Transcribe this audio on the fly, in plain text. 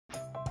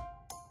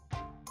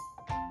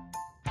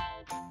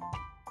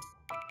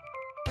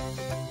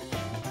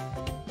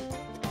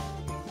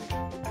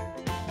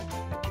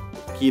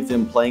Keep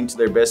them playing to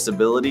their best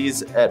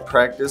abilities at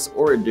practice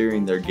or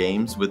during their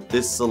games with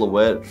this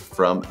silhouette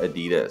from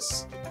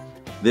Adidas.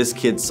 This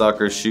kid's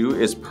soccer shoe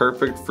is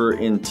perfect for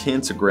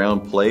intense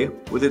ground play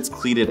with its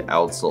cleated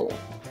outsole.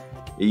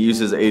 It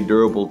uses a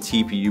durable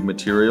TPU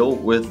material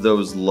with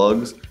those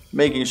lugs,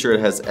 making sure it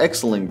has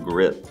excellent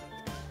grip.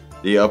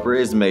 The upper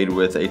is made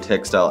with a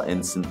textile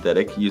and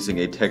synthetic, using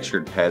a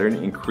textured pattern,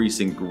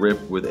 increasing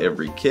grip with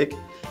every kick,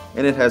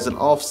 and it has an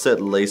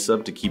offset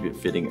lace-up to keep it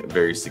fitting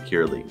very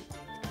securely.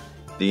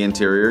 The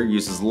interior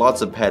uses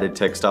lots of padded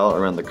textile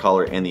around the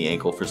collar and the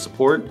ankle for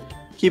support,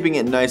 keeping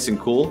it nice and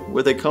cool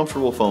with a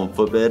comfortable foam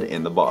footbed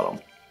in the bottom.